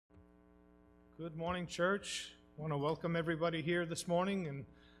Good morning, church. I want to welcome everybody here this morning and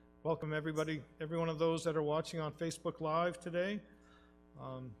welcome every one of those that are watching on Facebook Live today.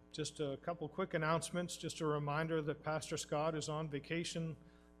 Just a couple quick announcements. Just a reminder that Pastor Scott is on vacation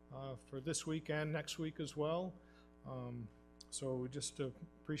for this week and next week as well. So we just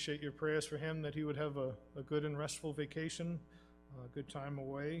appreciate your prayers for him, that he would have a good and restful vacation, a good time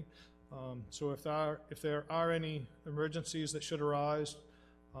away. So if there are any emergencies that should arise,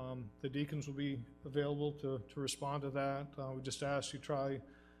 the deacons will be available to respond to that. We just ask you try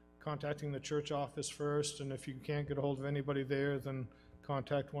contacting the church office first, and if you can't get a hold of anybody there, then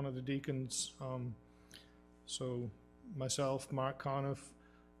contact one of the deacons. So myself, Mark Conniff,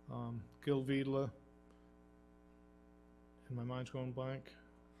 Gil Vidla, and my mind's going blank,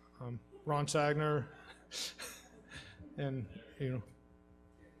 Ron Sagner, and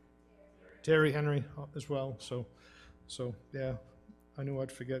Terry Henry as well. So yeah. I knew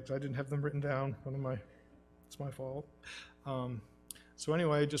I'd forget because I didn't have them written down. It's my fault. So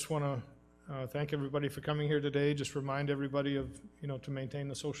anyway, just want to thank everybody for coming here today. Just remind everybody of, to maintain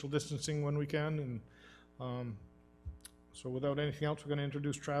the social distancing when we can. And so without anything else, we're going to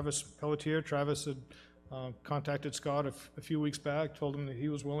introduce Travis Pelletier. Travis had contacted Scott a few weeks back, told him that he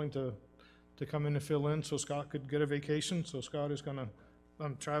was willing to come in and fill in so Scott could get a vacation. So Travis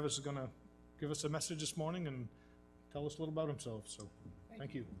is going to give us a message this morning and tell us a little about himself. So,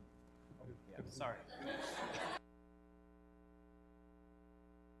 thank you. Yeah, sorry.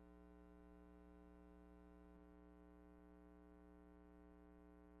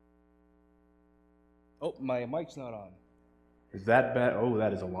 Oh, my mic's not on. Is that better? Oh,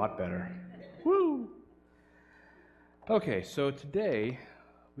 that is a lot better. Woo! Okay, so today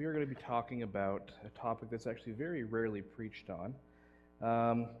we are going to be talking about a topic that's actually very rarely preached on.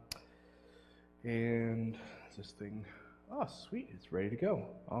 And this thing, oh sweet, it's ready to go.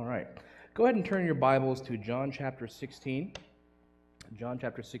 All right, go ahead and turn your Bibles to John chapter 16. John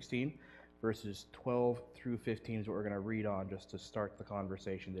chapter 16, verses 12 through 15 is what we're going to read on just to start the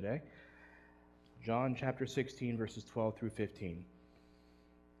conversation today. John chapter 16, verses 12 through 15.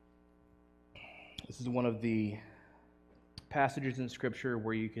 This is one of the passages in Scripture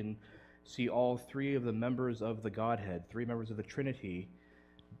where you can see all three of the members of the Godhead, three members of the Trinity,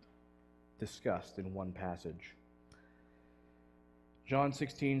 discussed in one passage. John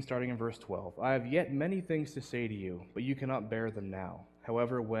 16, starting in verse 12. I have yet many things to say to you, but you cannot bear them now.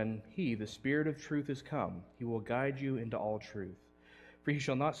 However, when he, the Spirit of truth, is come, he will guide you into all truth. For he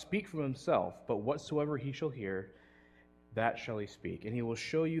shall not speak from himself, but whatsoever he shall hear, that shall he speak. And he will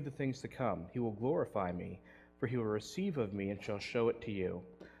show you the things to come. He will glorify me, for he will receive of me and shall show it to you.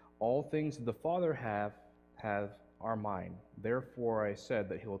 All things that the Father have are mine. Therefore I said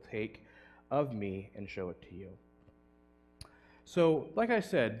that he will take of me and show it to you. So, like I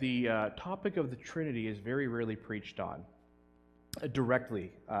said, the topic of the Trinity is very rarely preached on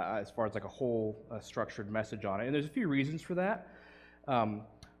directly, as far as like a whole structured message on it. And there's a few reasons for that.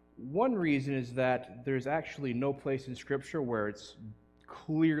 One reason is that there's actually no place in Scripture where it's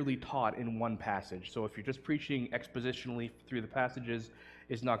clearly taught in one passage. So if you're just preaching expositionally through the passages,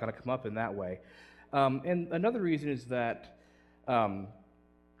 it's not going to come up in that way. And another reason is that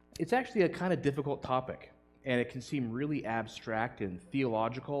it's actually a kind of difficult topic, and it can seem really abstract and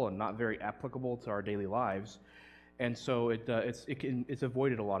theological and not very applicable to our daily lives, and so it's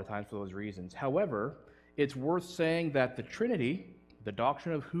avoided a lot of times for those reasons. However, it's worth saying that the Trinity, the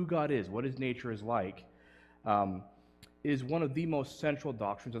doctrine of who God is, what his nature is like, is one of the most central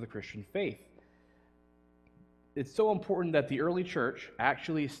doctrines of the Christian faith. It's so important that the early church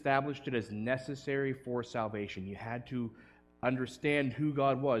actually established it as necessary for salvation. You had to understand who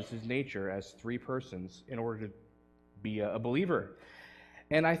God was, his nature, as three persons in order to be a believer.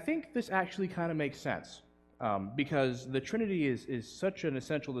 And I think this actually kind of makes sense, because the Trinity is such an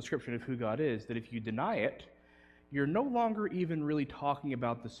essential description of who God is that if you deny it, you're no longer even really talking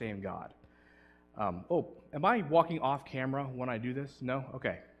about the same God. Am I walking off camera when I do this? No?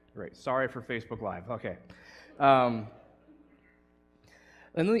 Okay, great. Sorry for Facebook Live. Okay.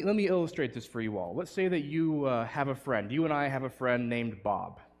 And let me illustrate this for you all. Let's say that you have a friend. You and I have a friend named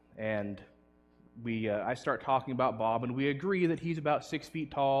Bob. And I start talking about Bob, and we agree that he's about 6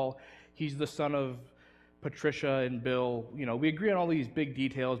 feet tall. He's the son of Patricia and Bill. We agree on all these big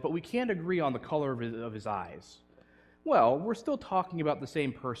details, but we can't agree on the color of his eyes. Well, we're still talking about the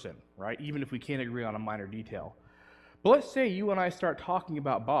same person, right? Even if we can't agree on a minor detail. But let's say you and I start talking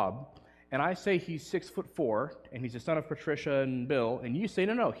about Bob, and I say he's 6'4", and he's the son of Patricia and Bill, and you say,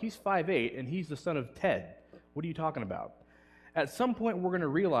 no, he's 5'8", and he's the son of Ted. What are you talking about? At some point, we're going to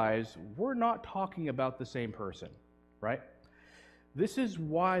realize we're not talking about the same person, right? This is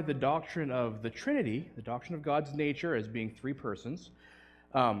why the doctrine of the Trinity, the doctrine of God's nature as being three persons,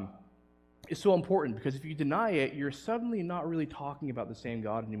 is so important, because if you deny it, you're suddenly not really talking about the same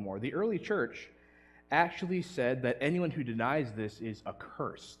God anymore. The early church actually said that anyone who denies this is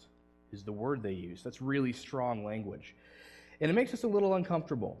accursed, is the word they use. That's really strong language. And it makes us a little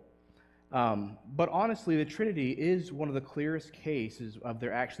uncomfortable. But honestly, the Trinity is one of the clearest cases of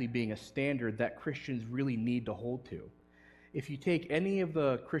there actually being a standard that Christians really need to hold to. If you take any of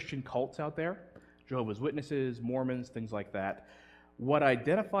the Christian cults out there, Jehovah's Witnesses, Mormons, things like that, what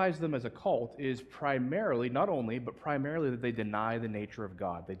identifies them as a cult is primarily, not only, but primarily that they deny the nature of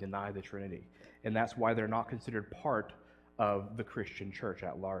God. They deny the Trinity. And that's why they're not considered part of the Christian church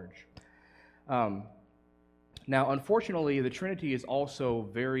at large. Now, unfortunately, the Trinity is also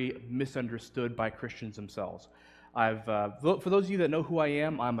very misunderstood by Christians themselves. For those of you that know who I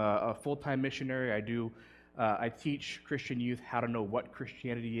am, I'm a full-time missionary. I teach Christian youth how to know what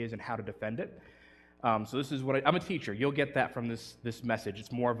Christianity is and how to defend it. So this is what I'm a teacher. You'll get that from this message.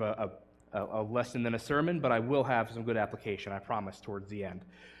 It's more of a lesson than a sermon, but I will have some good application, I promise, towards the end.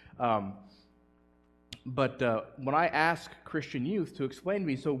 But when I ask Christian youth to explain to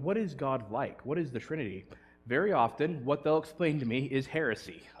me, so what is God like? What is the Trinity? Very often, what they'll explain to me is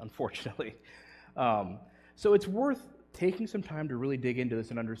heresy, unfortunately. So it's worth taking some time to really dig into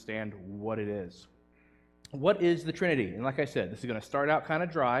this and understand what it is. What is the Trinity? And like I said, this is going to start out kind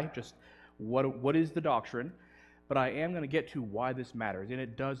of dry, just what is the doctrine, but I am going to get to why this matters, and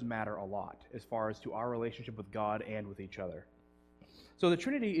it does matter a lot as far as to our relationship with God and with each other. So the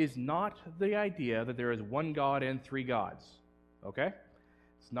Trinity is not the idea that there is one God and three gods, okay?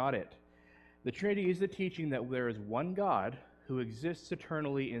 It's not it. The Trinity is the teaching that there is one God who exists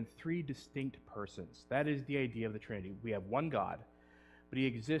eternally in three distinct persons. That is the idea of the Trinity. We have one God, but he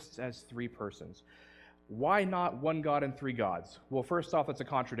exists as three persons. Why not one God and three gods? Well, first off, that's a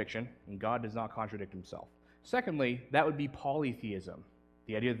contradiction, and God does not contradict himself. Secondly, that would be polytheism,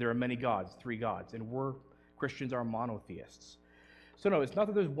 the idea that there are many gods, three gods, and Christians are monotheists. So no, it's not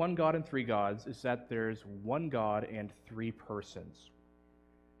that there's one God and three gods, it's that there's one God and three persons.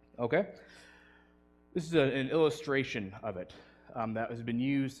 Okay? This is an illustration of it that has been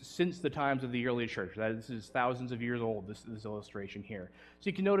used since the times of the early church. This is thousands of years old, this illustration here. So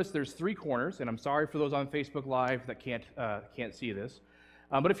you can notice there's three corners, and I'm sorry for those on Facebook Live that can't see this.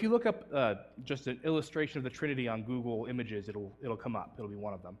 But if you look up just an illustration of the Trinity on Google Images, it'll come up. It'll be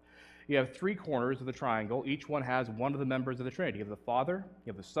one of them. You have three corners of the triangle. Each one has one of the members of the Trinity. You have the Father,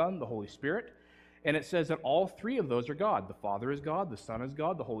 you have the Son, the Holy Spirit, and it says that all three of those are God. The Father is God, the Son is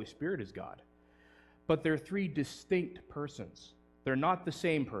God, the Holy Spirit is God. But they're three distinct persons. They're not the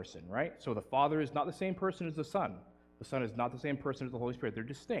same person, right? So the Father is not the same person as the Son. The Son is not the same person as the Holy Spirit. They're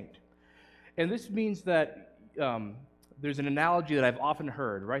distinct. And this means that there's an analogy that I've often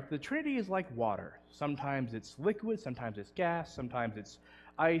heard, right? The Trinity is like water. Sometimes it's liquid, sometimes it's gas, sometimes it's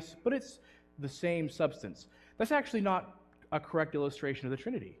ice, but it's the same substance. That's actually not a correct illustration of the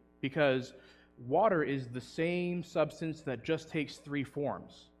Trinity, because water is the same substance that just takes three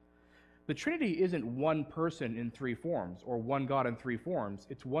forms. The Trinity isn't one person in three forms, or one God in three forms.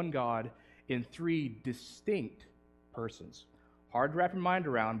 It's one God in three distinct persons. Hard to wrap your mind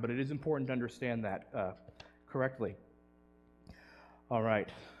around, but it is important to understand that correctly. All right.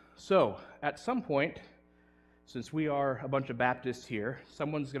 So, at some point, since we are a bunch of Baptists here,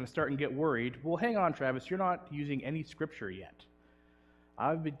 someone's going to start and get worried. Well, hang on, Travis, you're not using any scripture yet.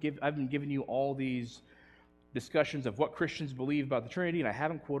 I've been giving you all these discussions of what Christians believe about the Trinity, and I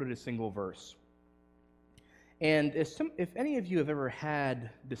haven't quoted a single verse. And if any of you have ever had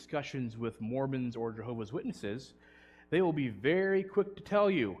discussions with Mormons or Jehovah's Witnesses, they will be very quick to tell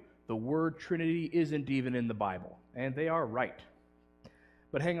you the word Trinity isn't even in the Bible, and they are right.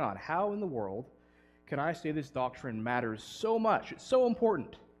 But hang on, how in the world can I say this doctrine matters so much, it's so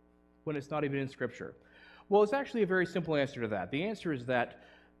important, when it's not even in Scripture? Well, it's actually a very simple answer to that. The answer is that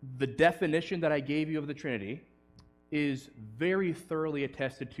the definition that I gave you of the Trinity is very thoroughly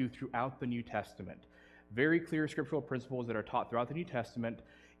attested to throughout the New Testament. Very clear scriptural principles that are taught throughout the New Testament,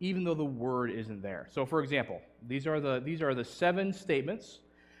 even though the word isn't there. So, for example, these are the 7 statements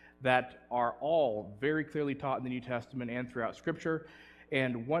that are all very clearly taught in the New Testament and throughout Scripture.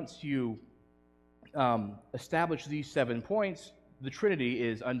 And once you establish these 7 points, the Trinity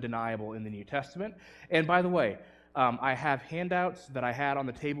is undeniable in the New Testament. And by the way, I have handouts that I had on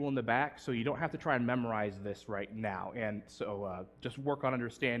the table in the back, so you don't have to try and memorize this right now. And so just work on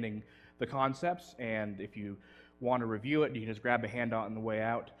understanding the concepts, and if you want to review it, you can just grab a handout on the way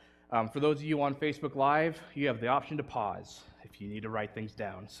out. For those of you on Facebook Live, you have the option to pause if you need to write things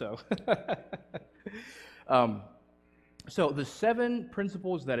down. So, So the 7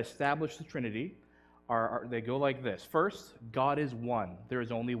 principles that establish the Trinity they go like this. First, God is one. There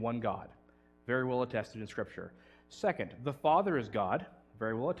is only one God. Very well attested in Scripture. Second, the Father is God.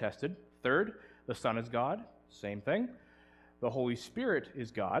 Very well attested. Third, the Son is God. Same thing. The Holy Spirit is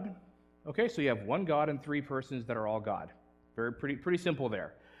God. Okay, so you have one God and 3 persons that are all God. Pretty simple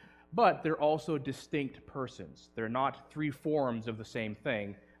there. But they're also distinct persons. They're not 3 forms of the same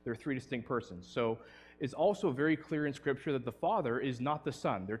thing. They're 3 distinct persons. So it's also very clear in Scripture that the Father is not the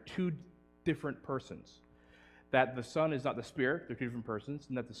Son. They're 2 different persons. That the Son is not the Spirit. They're 2 different persons.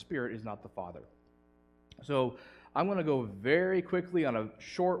 And that the Spirit is not the Father. So I'm going to go very quickly on a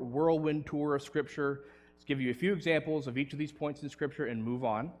short whirlwind tour of Scripture. Let's give you a few examples of each of these points in Scripture and move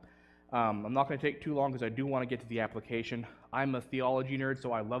on. I'm not going to take too long because I do want to get to the application. I'm a theology nerd,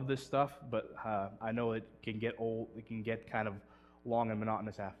 so I love this stuff, but I know it can get old. It can get kind of long and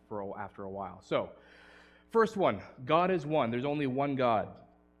monotonous after a while. So, first one, God is one. There's only one God.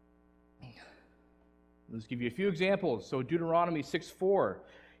 Let's give you a few examples. So Deuteronomy 6:4,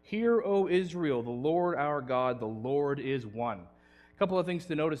 "Hear, O Israel, the Lord our God, the Lord is one." A couple of things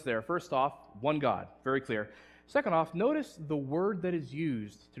to notice there. First off, one God, very clear. Second off, notice the word that is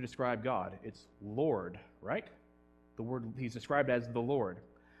used to describe God. It's Lord, right? The word he's described as the Lord.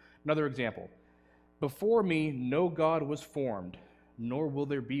 Another example, "Before me no God was formed, nor will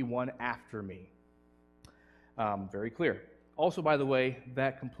there be one after me." Very clear. Also, by the way,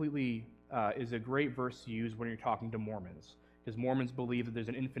 that completely is a great verse to use when you're talking to Mormons, because Mormons believe that there's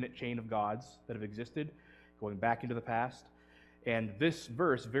an infinite chain of gods that have existed going back into the past. And this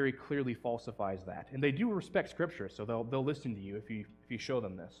verse very clearly falsifies that. And they do respect Scripture, so they'll listen to you if you show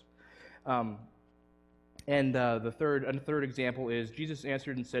them this. The third example is, Jesus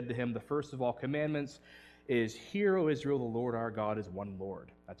answered and said to him, "The first of all commandments is, Hear, O Israel, the Lord our God is one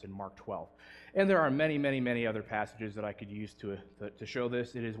Lord." That's in Mark 12. And there are many, many, many other passages that I could use to show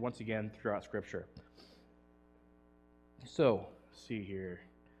this. It is, once again, throughout Scripture. So, let's see here.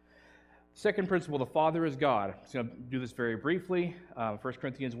 Second principle, the Father is God. I'm just going to do this very briefly. 1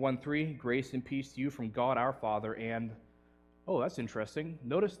 Corinthians 1:3, "Grace and peace to you from God our Father and..." Oh, that's interesting.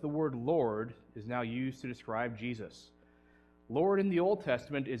 Notice the word Lord is now used to describe Jesus. Lord in the Old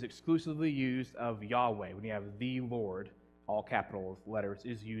Testament is exclusively used of Yahweh. When you have the Lord, all capital letters,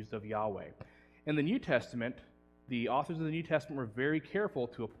 is used of Yahweh. In the New Testament, the authors of the New Testament were very careful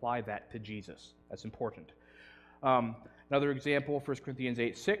to apply that to Jesus. That's important. Another example, 1 Corinthians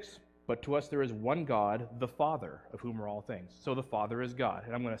 8:6, "But to us there is one God, the Father, of whom are all things." So the Father is God.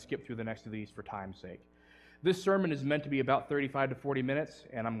 And I'm going to skip through the next of these for time's sake. This sermon is meant to be about 35 to 40 minutes,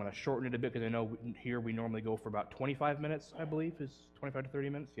 and I'm going to shorten it a bit because I know here we normally go for about 25 minutes, I believe, is 25 to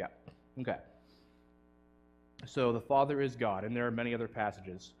 30 minutes? Yeah. Okay. So the Father is God, and there are many other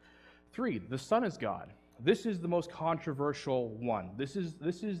passages. 3, the Son is God. This is the most controversial one. This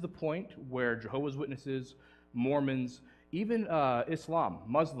is the point where Jehovah's Witnesses, Mormons, even Islam,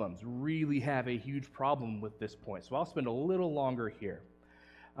 Muslims, really have a huge problem with this point. So I'll spend a little longer here.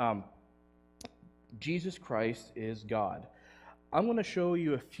 Jesus Christ is God. I'm going to show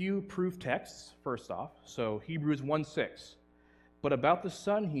you a few proof texts, first off. So Hebrews 1:6. "But about the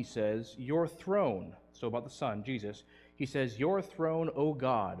Son, he says, your throne," so about the Son, Jesus, he says, "your throne, O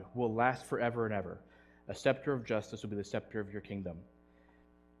God, will last forever and ever. A scepter of justice will be the scepter of your kingdom."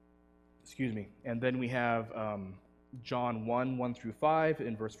 Excuse me. And then we have John 1 through 5,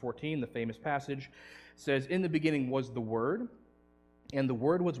 in verse 14, the famous passage, says, "In the beginning was the Word, and the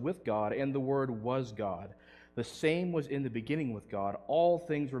Word was with God, and the Word was God. The same was in the beginning with God. All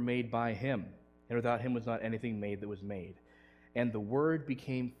things were made by him, and without him was not anything made that was made. And the Word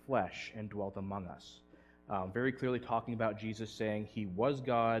became flesh and dwelt among us." Very clearly talking about Jesus saying he was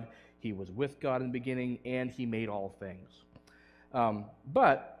God, he was with God in the beginning, and he made all things.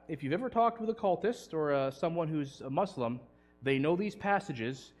 But if you've ever talked with a cultist or someone who's a Muslim, they know these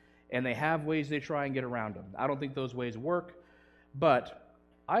passages, and they have ways they try and get around them. I don't think those ways work. But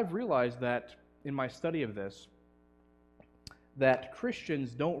I've realized that in my study of this, that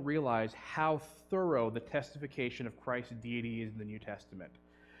Christians don't realize how thorough the testification of Christ's deity is in the New Testament.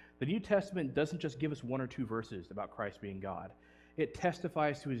 The New Testament doesn't just give us 1 or 2 verses about Christ being God. It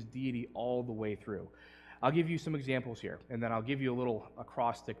testifies to his deity all the way through. I'll give you some examples here, and then I'll give you a little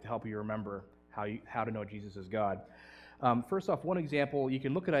acrostic to help you remember how to know Jesus is God. First off, one example, you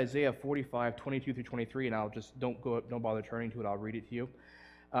can look at Isaiah 45:22 through 23, and I'll just don't bother turning to it. I'll read it to you.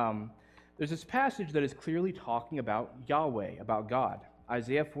 There's this passage that is clearly talking about Yahweh, about God.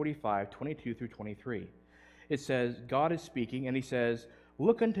 Isaiah 45:22 through 23. It says, God is speaking, and he says,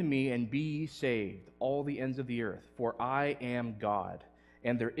 "Look unto me and be ye saved, all the ends of the earth, for I am God,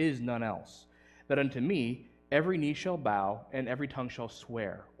 and there is none else. That unto me every knee shall bow and every tongue shall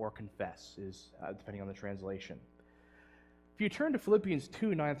swear or confess, is depending on the translation. If you turn to Philippians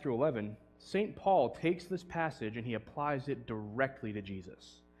 2, 9 through 11, St. Paul takes this passage and he applies it directly to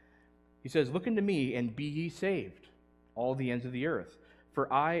Jesus. He says, "Look unto me and be ye saved, all the ends of the earth.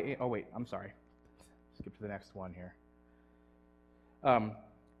 For I," oh wait, I'm sorry. Skip to the next one here.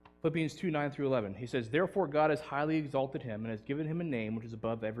 Philippians 2, 9 through 11. He says, "Therefore God has highly exalted him and has given him a name which is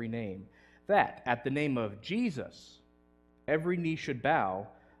above every name, that at the name of Jesus every knee should bow,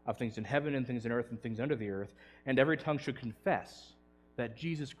 of things in heaven and things in earth and things under the earth, and every tongue should confess that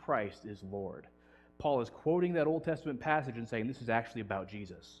Jesus Christ is Lord." Paul is quoting that Old Testament passage and saying this is actually about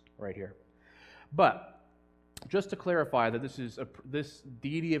Jesus right here. But just to clarify that this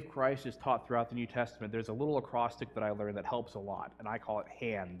deity of Christ is taught throughout the New Testament, there's a little acrostic that I learned that helps a lot, and I call it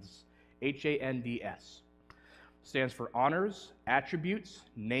HANDS. HANDS. Stands for honors, attributes,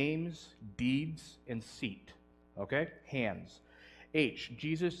 names, deeds, and seat. Okay? HANDS. H,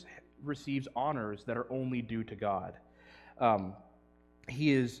 Jesus receives honors that are only due to God.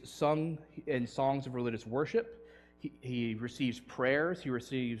 He is sung in songs of religious worship. He receives prayers. He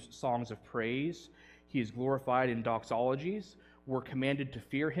receives songs of praise. He is glorified in doxologies. We're commanded to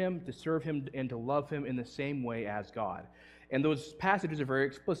fear him, to serve him, and to love him in the same way as God. And those passages are very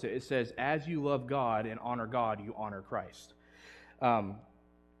explicit. It says, as you love God and honor God, you honor Christ. But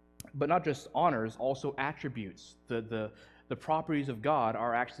not just honors, also attributes. The properties of God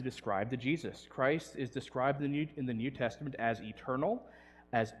are actually described to Jesus. Christ is described in the New Testament as eternal,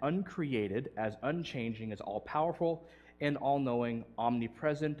 as uncreated, as unchanging, as all-powerful, and all-knowing,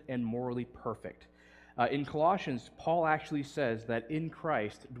 omnipresent, and morally perfect. In Colossians, Paul actually says that in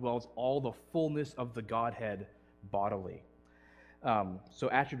Christ dwells all the fullness of the Godhead bodily. So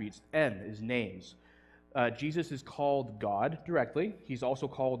attributes. N is names. Jesus is called God directly. He's also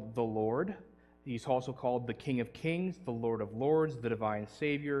called the Lord. He's also called the King of Kings, the Lord of Lords, the Divine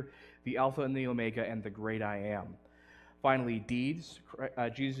Savior, the Alpha and the Omega, and the Great I Am. Finally, deeds.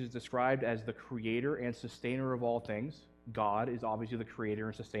 Jesus is described as the creator and sustainer of all things. God is obviously the creator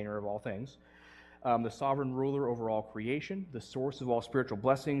and sustainer of all things. The sovereign ruler over all creation, the source of all spiritual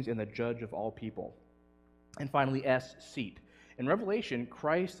blessings, and the judge of all people. And finally, S, seat. In Revelation,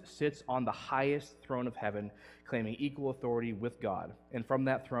 Christ sits on the highest throne of heaven, claiming equal authority with God. And from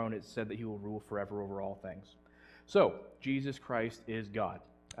that throne, it's said that he will rule forever over all things. So, Jesus Christ is God.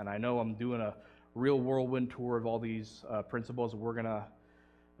 And I know I'm doing a real whirlwind tour of all these principles. We're going to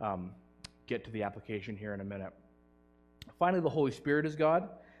get to the application here in a minute. Finally, the Holy Spirit is God.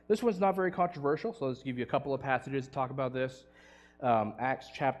 This one's not very controversial, so let's give you a couple of passages to talk about this. Acts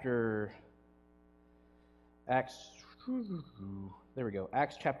chapter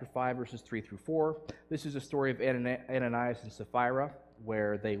 5, verses 3 through 4. This is a story of Ananias and Sapphira,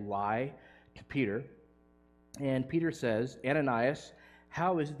 where they lie to Peter. And Peter says, "Ananias,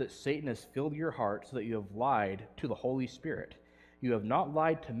 how is it that Satan has filled your heart so that you have lied to the Holy Spirit? You have not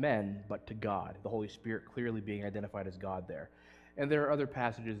lied to men, but to God." The Holy Spirit clearly being identified as God there. And there are other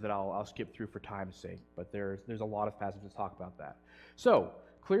passages that I'll skip through for time's sake, but there's a lot of passages that talk about that. So,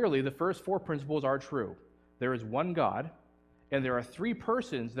 clearly, the first four principles are true. There is one God, and there are three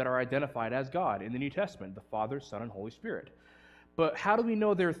persons that are identified as God in the New Testament: the Father, Son, and Holy Spirit. But how do we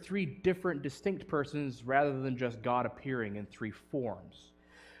know there are three different, distinct persons rather than just God appearing in three forms?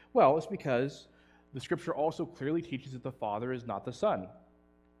 Well, it's because the Scripture also clearly teaches that the Father is not the Son,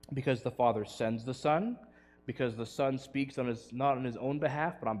 because the Father sends the Son, because the Son speaks not on his own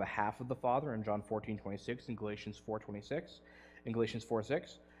behalf, but on behalf of the Father in John 14:26 and Galatians 4:26 and Galatians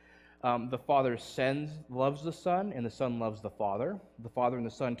 4:6. The Father loves the Son, and the Son loves the Father. The Father and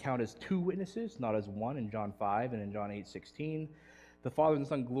the Son count as two witnesses, not as one in John 5 and in John 8:16. The Father and the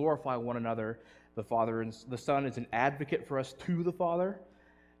Son glorify one another. The Father and the Son is an advocate for us to the Father.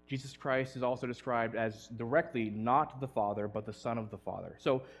 Jesus Christ is also described as directly not the Father, but the Son of the Father.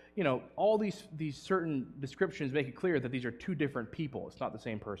 So, all these certain descriptions make it clear that these are two different people. It's not the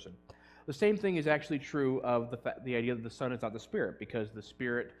same person. The same thing is actually true of the idea that the Son is not the Spirit, because the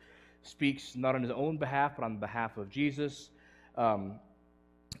Spirit speaks not on his own behalf, but on behalf of Jesus.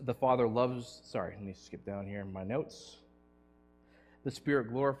 The Father loves, let me skip down here in my notes. The Spirit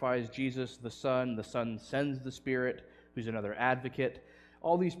glorifies Jesus, the Son sends the Spirit, who's another advocate.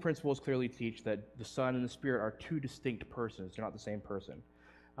 All these principles clearly teach that the Son and the Spirit are two distinct persons. They're not the same person.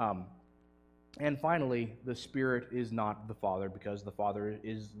 And finally, the Spirit is not the Father, because the Father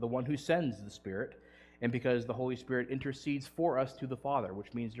is the one who sends the Spirit, and because the Holy Spirit intercedes for us to the Father,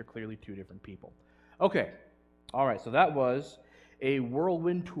 which means they're clearly two different people. Okay, all right, so that was a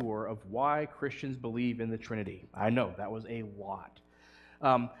whirlwind tour of why Christians believe in the Trinity. I know, that was a lot.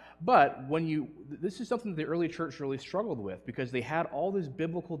 But this is something the early church really struggled with, because they had all this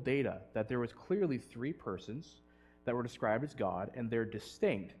biblical data that there was clearly three persons that were described as God, and they're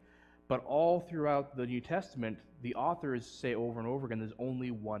distinct. But all throughout the New Testament, the authors say over and over again, there's only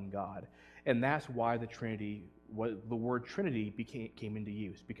one God. And that's why the word Trinity came into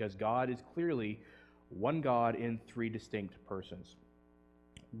use, because God is clearly one God in three distinct persons.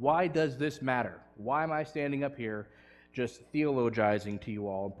 Why does this matter? Why am I standing up here just theologizing to you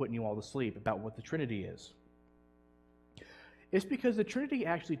all and putting you all to sleep about what the Trinity is? It's because the Trinity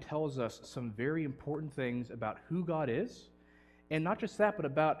actually tells us some very important things about who God is, and not just that, but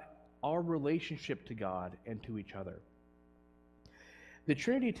about our relationship to God and to each other. The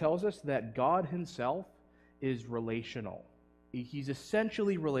Trinity tells us that God himself is relational. He's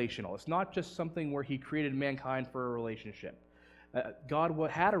essentially relational. It's not just something where he created mankind for a relationship. God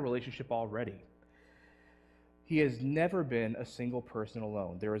had a relationship already. He has never been a single person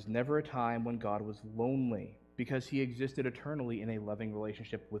alone. There was never a time when God was lonely, because he existed eternally in a loving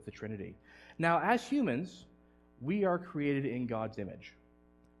relationship with the Trinity. Now, as humans, we are created in God's image.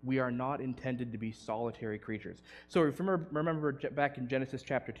 We are not intended to be solitary creatures. So remember back in Genesis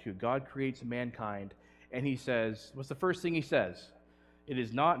chapter 2, God creates mankind, and he says, what's the first thing he says? It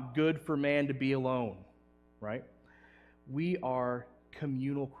is not good for man to be alone, right? We are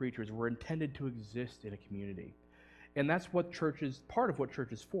communal creatures. We're intended to exist in a community. And that's what part of what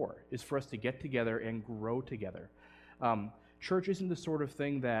church is for us to get together and grow together. Church isn't the sort of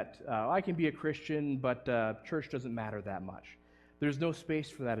thing that I can be a Christian, but church doesn't matter that much. There's no space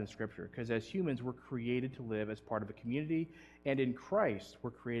for that in Scripture, because as humans, we're created to live as part of a community, and in Christ, we're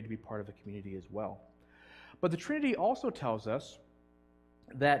created to be part of a community as well. But the Trinity also tells us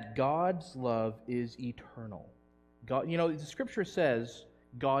that God's love is eternal. God, the Scripture says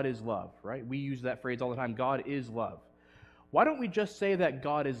God is love, right? We use that phrase all the time, God is love. Why don't we just say that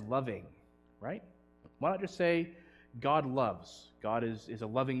God is loving, right? Why not just say God loves? God is a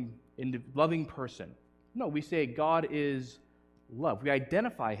loving person. No, we say God is love. We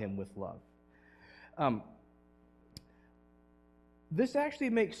identify him with love. This actually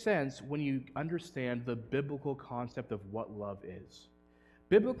makes sense when you understand the biblical concept of what love is.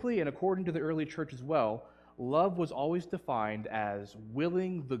 Biblically, and according to the early church as well, love was always defined as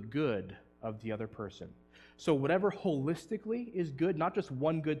willing the good of the other person. So whatever holistically is good, not just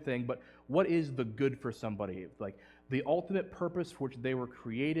one good thing, but what is the good for somebody, like the ultimate purpose for which they were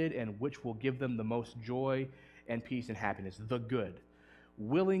created and which will give them the most joy and peace and happiness, the good.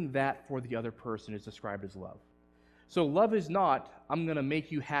 Willing that for the other person is described as love. So love is not, I'm going to make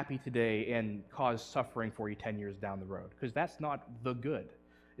you happy today and cause suffering for you 10 years down the road, because that's not the good.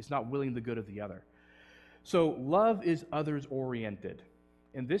 It's not willing the good of the other. So love is others-oriented.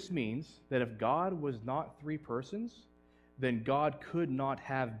 And this means that if God was not three persons, then God could not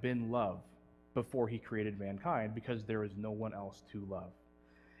have been love before he created mankind, because there is no one else to love.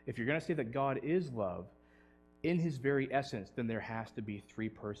 If you're going to say that God is love, in his very essence, then there has to be three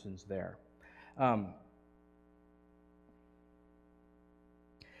persons there.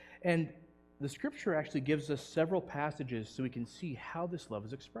 And the Scripture actually gives us several passages so we can see how this love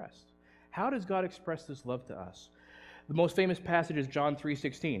is expressed. How does God express this love to us? The most famous passage is John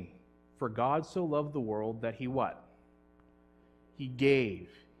 3:16. For God so loved the world that he what? He gave.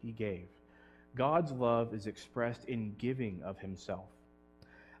 He gave. God's love is expressed in giving of himself.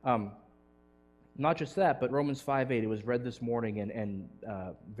 Not just that, but Romans 5:8, it was read this morning and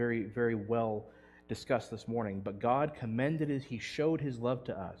very, very well discussed this morning. But God commended as he showed his love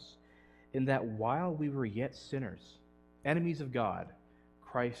to us, in that while we were yet sinners, enemies of God,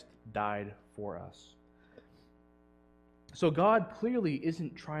 Christ died for us. So God clearly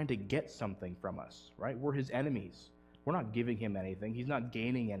isn't trying to get something from us, right? We're his enemies. We're not giving him anything. He's not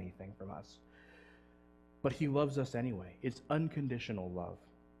gaining anything from us. But he loves us anyway. It's unconditional love.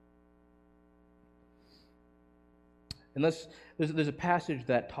 And there's a passage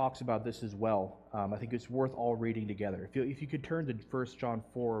that talks about this as well. I think it's worth all reading together. If you could turn to 1 John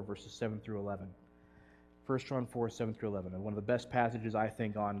 4, verses 7 through 11. 1 John 4, 7 through 11. And one of the best passages, I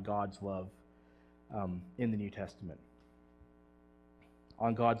think, on God's love in the New Testament.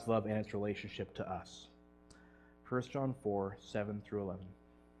 On God's love and its relationship to us. 1 John 4, 7 through 11.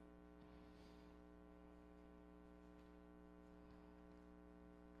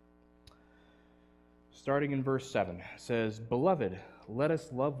 Starting in verse 7, it says, Beloved, let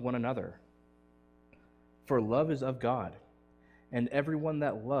us love one another, for love is of God, and everyone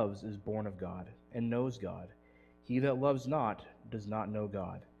that loves is born of God, and knows God. He that loves not does not know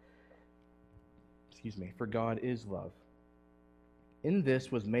God. For God is love. In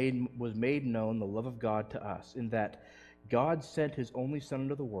this was made known the love of God to us, in that God sent his only Son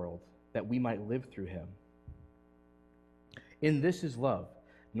into the world that we might live through him. In this is love,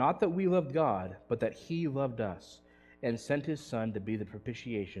 not that we loved God, but that he loved us and sent his Son to be the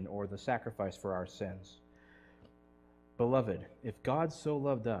propitiation or the sacrifice for our sins. Beloved, if God so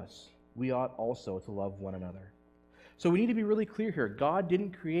loved us, we ought also to love one another. So we need to be really clear here. God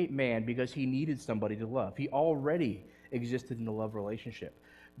didn't create man because he needed somebody to love. He already existed in a love relationship.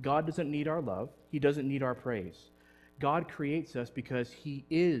 God doesn't need our love. He doesn't need our praise. God creates us because he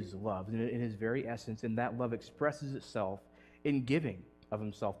is love in his very essence, and that love expresses itself in giving of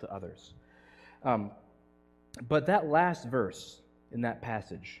himself to others. But that last verse in that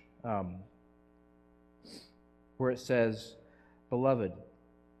passage, where it says, Beloved,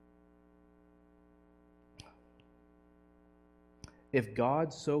 if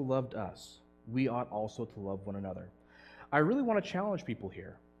God so loved us, we ought also to love one another. I really want to challenge people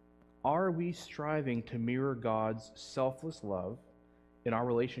here. Are we striving to mirror God's selfless love in our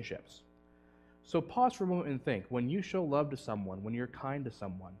relationships? So pause for a moment and think. When you show love to someone, when you're kind to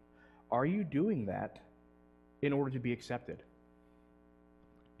someone, are you doing that in order to be accepted?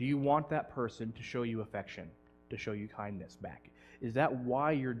 Do you want that person to show you affection, to show you kindness back? Is that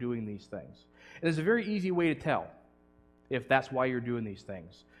why you're doing these things? And there's a very easy way to tell if that's why you're doing these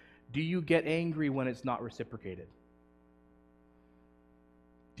things. Do you get angry when it's not reciprocated?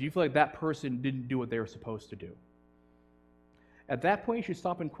 Do you feel like that person didn't do what they were supposed to do? At that point, you should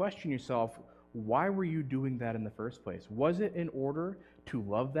stop and question yourself, why were you doing that in the first place? Was it in order to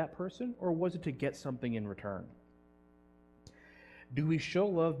love that person, or was it to get something in return? Do we show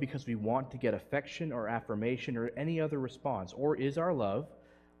love because we want to get affection or affirmation or any other response? Or is our love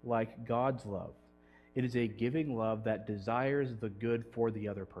like God's love? It is a giving love that desires the good for the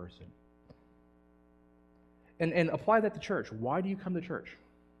other person. And apply that to church. Why do you come to church?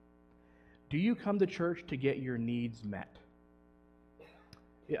 Do you come to church to get your needs met?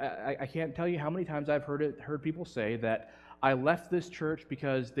 I can't tell you how many times I've heard people say that I left this church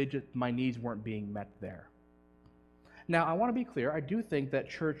because my needs weren't being met there. Now, I want to be clear. I do think that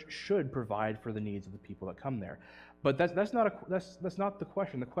church should provide for the needs of the people that come there. But that's not the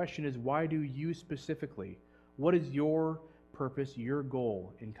question. The question is, why do you specifically? What is your purpose, your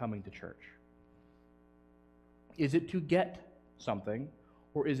goal in coming to church? Is it to get something,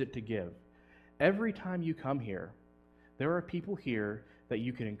 or is it to give? Every time you come here, there are people here that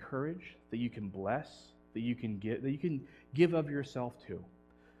you can encourage, that you can bless, that you can give of yourself to.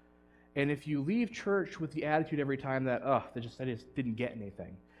 And if you leave church with the attitude every time that, I just didn't get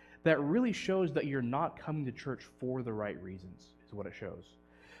anything, that really shows that you're not coming to church for the right reasons, is what it shows.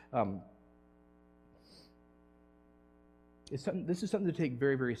 This is something to take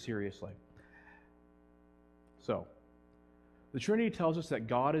very, very seriously. So, the Trinity tells us that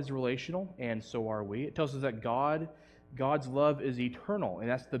God is relational, and so are we. It tells us that God's love is eternal, and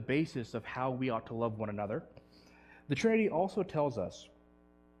that's the basis of how we ought to love one another. The Trinity also tells us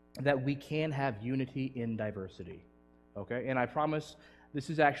that we can have unity in diversity. Okay? And I promise this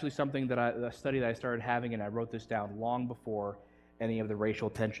is actually something a study that I started having, and I wrote this down long before any of the racial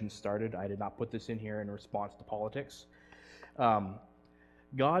tensions started. I did not put this in here in response to politics.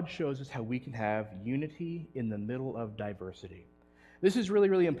 God shows us how we can have unity in the middle of diversity. This is really,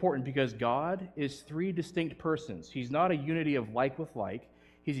 really important because God is three distinct persons. He's not a unity of like with like.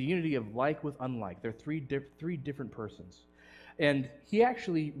 He's a unity of like with unlike. They're three different persons. And he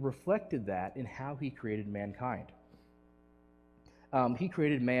actually reflected that in how he created mankind. He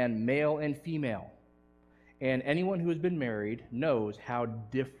created man male and female. And anyone who has been married knows how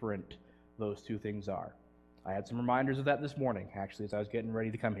different those two things are. I had some reminders of that this morning, actually, as I was getting ready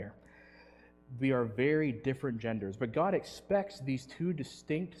to come here. We are very different genders, but God expects these two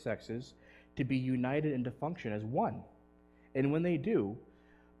distinct sexes to be united and to function as one. And when they do,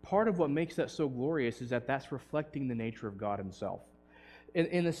 part of what makes that so glorious is that that's reflecting the nature of God himself.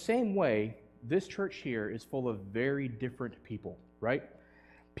 In the same way, this church here is full of very different people, right?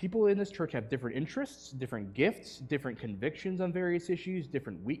 People in this church have different interests, different gifts, different convictions on various issues,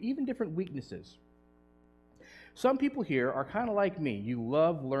 even different weaknesses. Some people here are kind of like me. You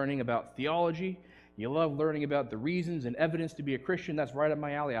love learning about theology. You love learning about the reasons and evidence to be a Christian. That's right up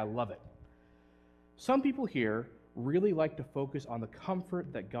my alley. I love it. Some people here really like to focus on the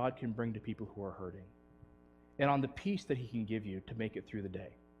comfort that God can bring to people who are hurting and on the peace that he can give you to make it through the day.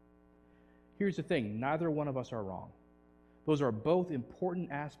 Here's the thing. Neither one of us are wrong. Those are both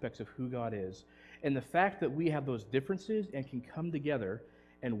important aspects of who God is. And the fact that we have those differences and can come together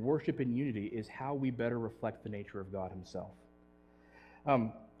and worship in unity is how we better reflect the nature of God himself.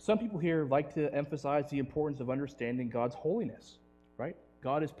 Some people here like to emphasize the importance of understanding God's holiness, right?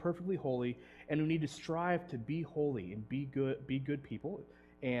 God is perfectly holy, and we need to strive to be holy and be good people,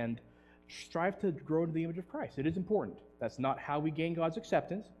 and strive to grow into the image of Christ. It is important. That's not how we gain God's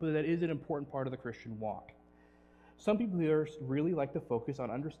acceptance, but that is an important part of the Christian walk. Some people here really like to focus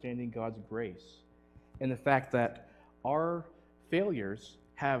on understanding God's grace and the fact that our failures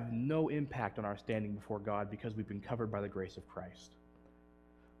have no impact on our standing before God because we've been covered by the grace of Christ.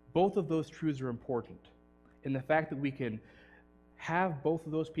 Both of those truths are important. And the fact that we can have both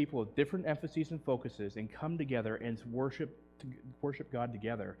of those people with different emphases and focuses and come together and worship God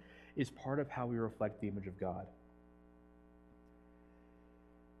together is part of how we reflect the image of God.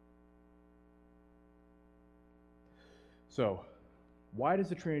 So, why does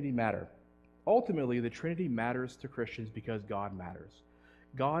the Trinity matter? Ultimately, the Trinity matters to Christians because God matters.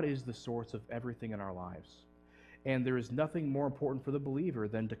 God is the source of everything in our lives. And there is nothing more important for the believer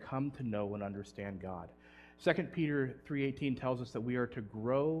than to come to know and understand God. 2 Peter 3:18 tells us that we are to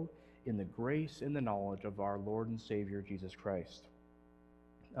grow in the grace and the knowledge of our Lord and Savior, Jesus Christ.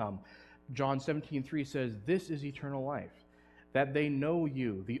 John 17:3 says, "This is eternal life, that they know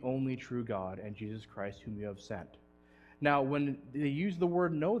you, the only true God, and Jesus Christ whom you have sent." Now, when they use the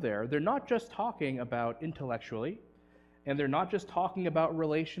word know there, they're not just talking about intellectually, and they're not just talking about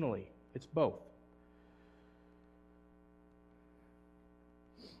relationally. It's both.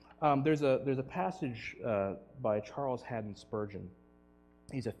 There's a passage by Charles Haddon Spurgeon.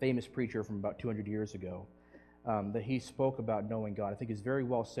 He's a famous preacher from about 200 years ago that he spoke about knowing God. I think it's very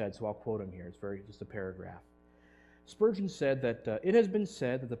well said, so I'll quote him here. It's just a paragraph. Spurgeon said that it has been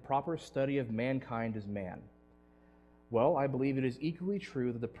said that the proper study of mankind is man. Well, I believe it is equally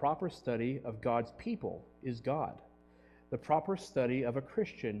true that the proper study of God's people is God. The proper study of a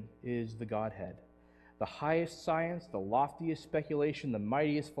Christian is the Godhead. The highest science, the loftiest speculation, the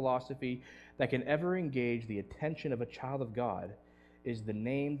mightiest philosophy that can ever engage the attention of a child of God is the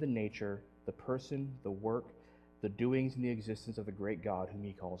name, the nature, the person, the work, the doings, and the existence of the great God whom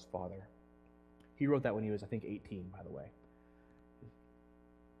he calls Father. He wrote that when he was, I think, 18, by the way.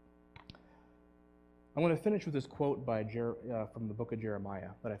 I'm going to finish with this quote from the book of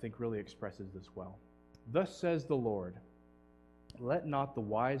Jeremiah that I think really expresses this well. "Thus says the Lord, let not the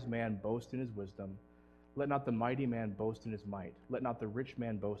wise man boast in his wisdom, let not the mighty man boast in his might, let not the rich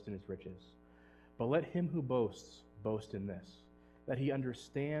man boast in his riches, but let him who boasts boast in this, that he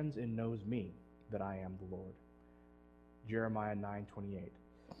understands and knows me, that I am the Lord." Jeremiah 9:28.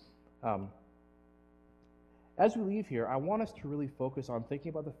 As we leave here, I want us to really focus on thinking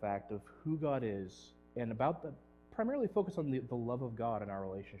about the fact of who God is and primarily focus on the love of God in our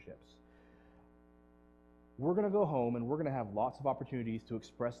relationships. We're going to go home and we're going to have lots of opportunities to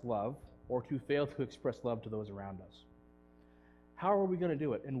express love or to fail to express love to those around us. How are we going to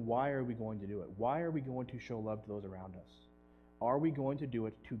do it, and why are we going to do it? Why are we going to show love to those around us? Are we going to do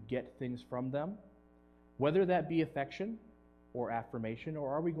it to get things from them, whether that be affection or affirmation, or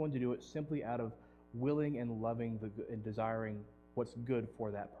are we going to do it simply out of willing and loving and desiring what's good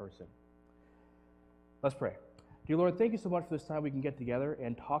for that person? Let's pray. Dear Lord, thank you so much for this time we can get together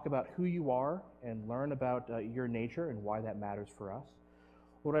and talk about who you are and learn about your nature and why that matters for us.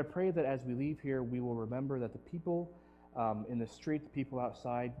 Lord, I pray that as we leave here, we will remember that the people in the street, the people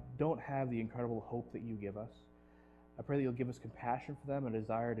outside, don't have the incredible hope that you give us. I pray that you'll give us compassion for them and a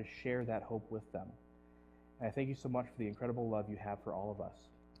desire to share that hope with them. And I thank you so much for the incredible love you have for all of us.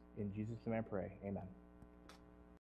 In Jesus' name I pray, amen.